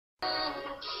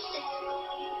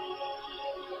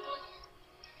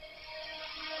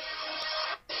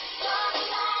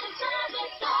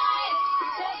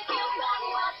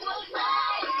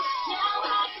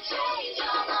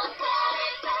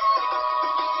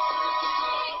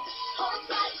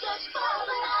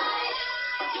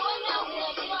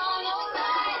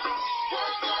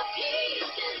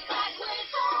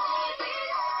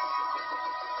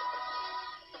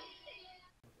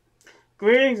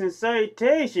Greetings and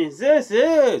salutations. This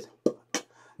is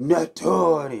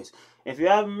Notorious. If you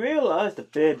haven't realized, the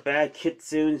Big Bad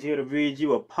Kitsune's here to read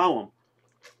you a poem.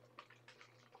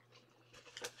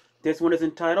 This one is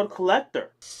entitled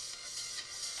Collector.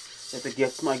 It's a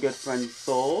gift to my good friend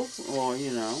Souls, or,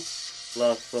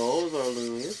 Love Souls, or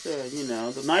Louis,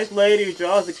 the nice lady who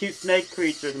draws the cute snake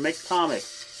creatures and makes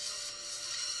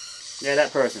comics. Yeah,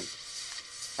 that person.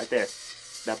 Right there.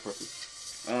 That person.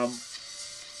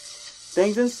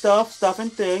 Things and stuff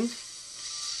and things.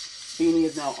 Beanie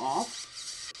is now off.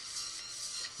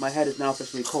 My head is now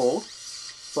officially cold.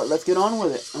 But let's get on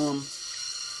with it.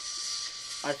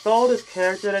 I saw this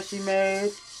character that she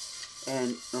made,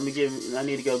 and I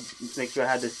need to go make sure I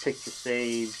have this picture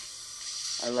saved.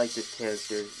 I like this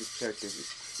character. This character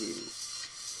is cute.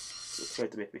 This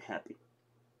character makes me happy.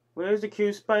 Where's the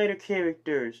cute spider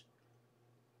characters?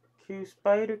 Cute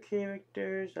spider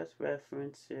characters, that's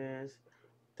references.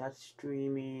 That's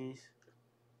streamies.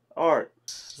 Art.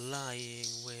 Lying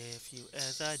with you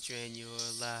as I drain your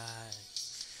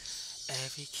life.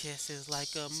 Every kiss is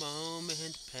like a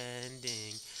moment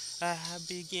pending. A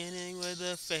happy beginning with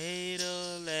a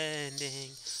fatal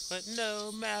ending. But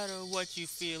no matter what you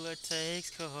feel or takes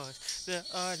course, there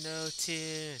are no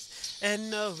tears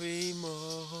and no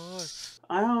remorse.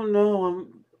 I don't know,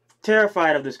 I'm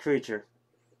terrified of this creature.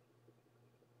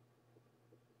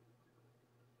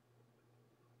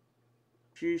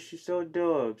 She's so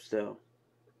adorbs, though.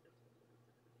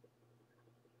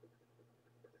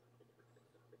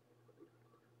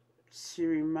 She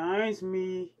reminds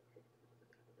me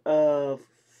of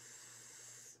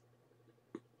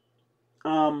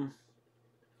I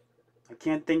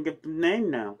can't think of the name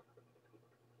now.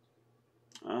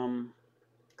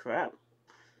 Crap.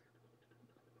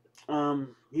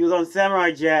 He was on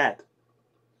Samurai Jack.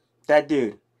 That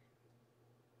dude.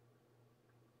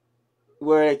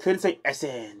 Where they couldn't say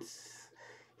essence.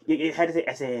 It had to say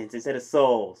essence instead of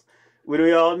souls. When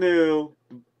we all knew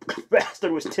the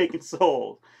bastard was taking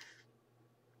souls.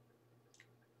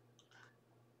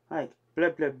 Like, blah,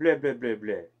 blah, blah, blah, blah,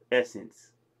 blah. Essence.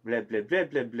 Blah, blah, blah,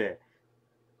 blah, blah.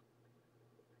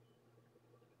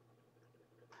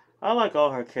 I like all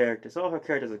her characters. All her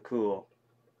characters are cool.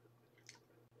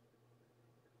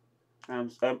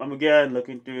 I'm again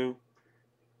looking through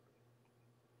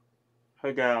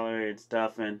her gallery and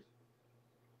stuff, and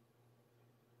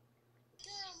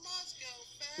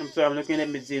I'm sorry, I'm looking at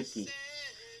Mizuki,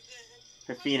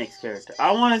 her Phoenix character.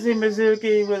 I want to see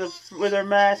Mizuki with her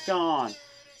mask on.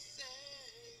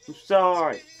 I'm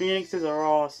sorry, Phoenixes are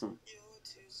awesome.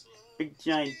 Big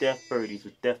giant death birdies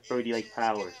with death birdie-like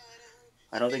powers.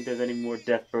 I don't think there's any more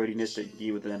death birdiness to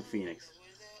deal with than Phoenix.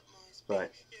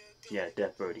 But yeah,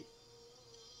 death birdie.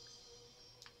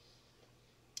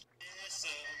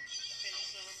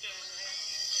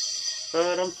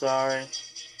 But I'm sorry.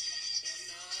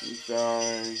 I'm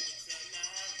sorry.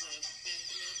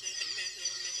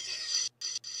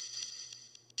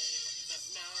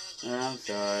 I'm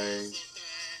sorry.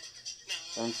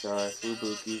 I'm sorry.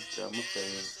 Fubuki's still my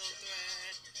favorite.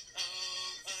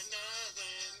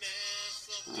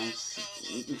 I'm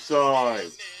sorry.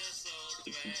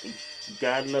 You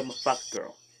gotta love my fox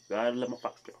girl. Gotta love my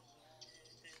fox girl.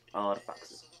 All the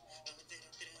foxes.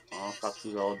 All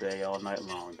foxes all day, all night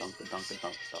long. Dunka, dunka,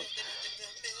 dunka,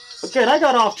 dunka. Okay, I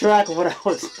got off track of what I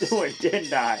was doing,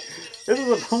 didn't I? This is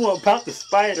a poem about the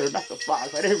spider, not the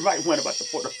fox. I didn't write one about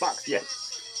for the fox yet.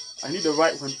 I need to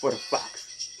write one for the fox.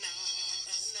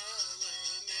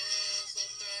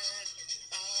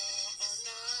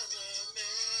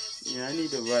 Yeah, I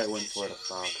need to write one for the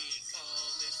fox.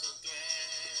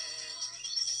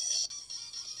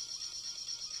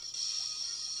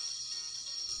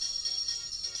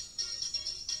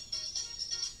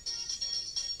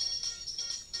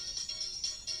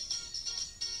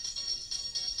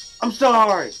 I'm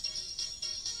sorry!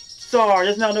 Sorry,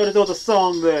 just now noticed there was a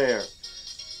song there.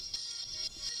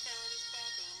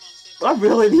 I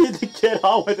really need to get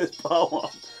on with this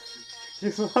poem.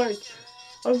 She's like,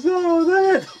 I'm sorry,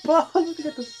 look at the poem, look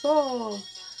at the song.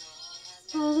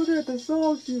 Oh, look at the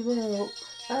song she wrote.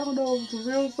 I don't know if it's a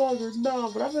real song or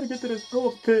not, but I'm gonna get to this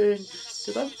poem thing.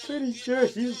 Because I'm pretty sure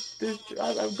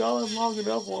I've gone long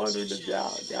enough wandering the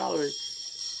gallery.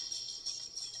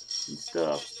 and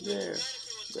stuff. There.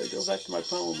 But go back to my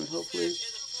poem and hopefully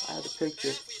I have the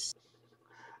picture.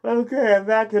 Okay, I'm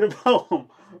back to the poem.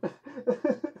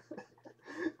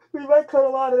 We might cut a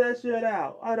lot of that shit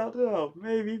out. I don't know.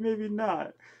 Maybe, maybe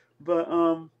not. But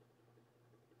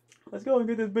let's go and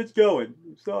get this bitch going.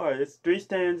 I'm sorry, it's 3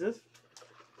 stanzas.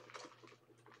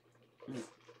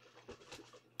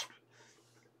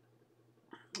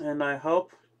 And I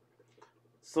hope,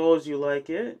 souls, you like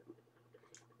it.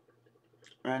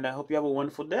 And I hope you have a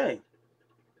wonderful day.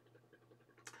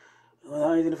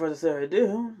 Without anything further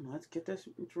ado, let's get this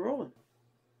rolling.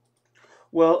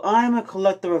 Well, I am a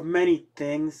collector of many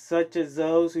things, such as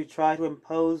those who try to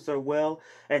impose their will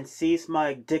and seize my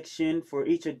addiction for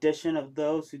each edition of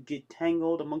those who get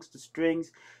tangled amongst the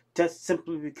strings, just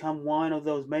simply become one of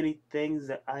those many things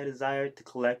that I desire to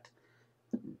collect.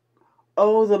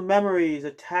 Oh, the memories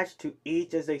attached to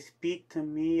each as they speak to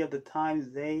me of the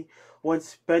times they once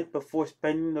spent before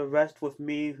spending the rest with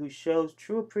me, who shows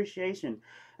true appreciation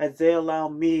as they allow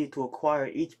me to acquire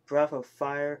each breath of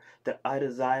fire that I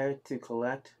desire to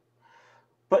collect.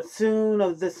 But soon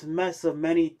of this mess of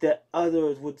many that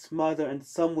others would smother and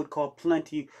some would call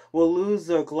plenty will lose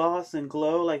their gloss and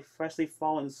glow like freshly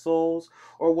fallen souls,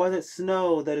 or was it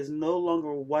snow that is no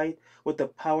longer white with the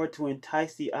power to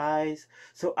entice the eyes?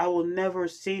 So I will never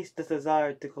cease this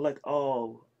desire to collect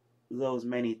all those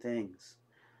many things.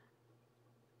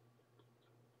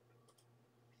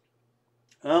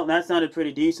 Well, that sounded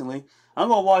pretty decently. I'm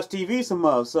gonna watch TV some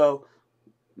more, so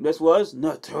this was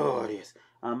Notorious.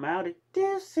 I'm out of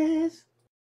deuces.